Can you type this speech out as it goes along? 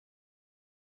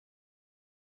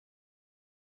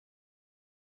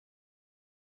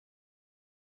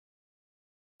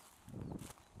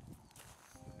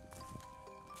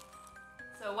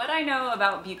So what I know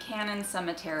about Buchanan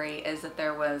Cemetery is that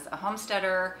there was a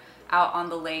homesteader out on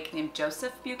the lake named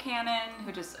Joseph Buchanan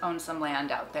who just owned some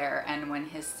land out there, and when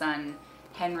his son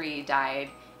Henry died,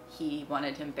 he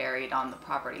wanted him buried on the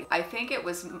property. I think it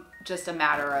was just a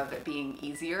matter of it being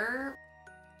easier.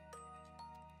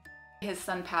 His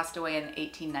son passed away in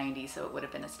 1890, so it would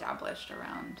have been established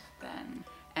around then.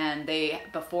 And they,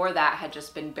 before that, had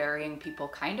just been burying people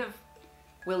kind of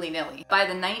willy-nilly. By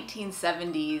the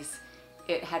 1970s,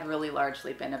 it had really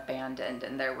largely been abandoned,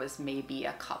 and there was maybe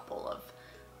a couple of,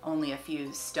 only a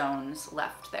few stones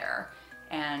left there.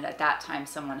 And at that time,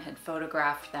 someone had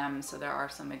photographed them, so there are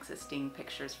some existing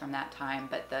pictures from that time,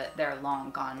 but they're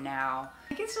long gone now.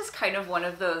 I think it's just kind of one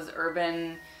of those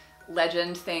urban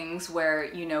legend things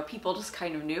where, you know, people just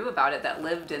kind of knew about it that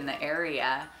lived in the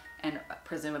area, and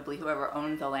presumably whoever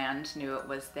owned the land knew it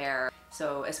was there.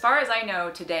 So as far as I know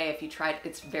today, if you tried,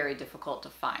 it's very difficult to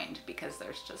find because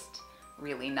there's just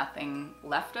really nothing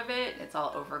left of it. It's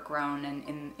all overgrown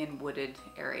and in wooded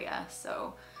area,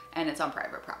 so, and it's on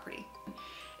private property.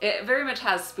 It very much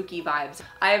has spooky vibes.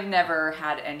 I've never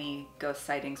had any ghost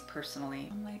sightings personally.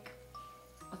 I'm like,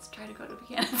 let's try to go to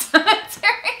Buchanan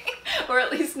Cemetery, or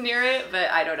at least near it,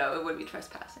 but I don't know, it would be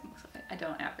trespassing, so I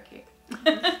don't advocate.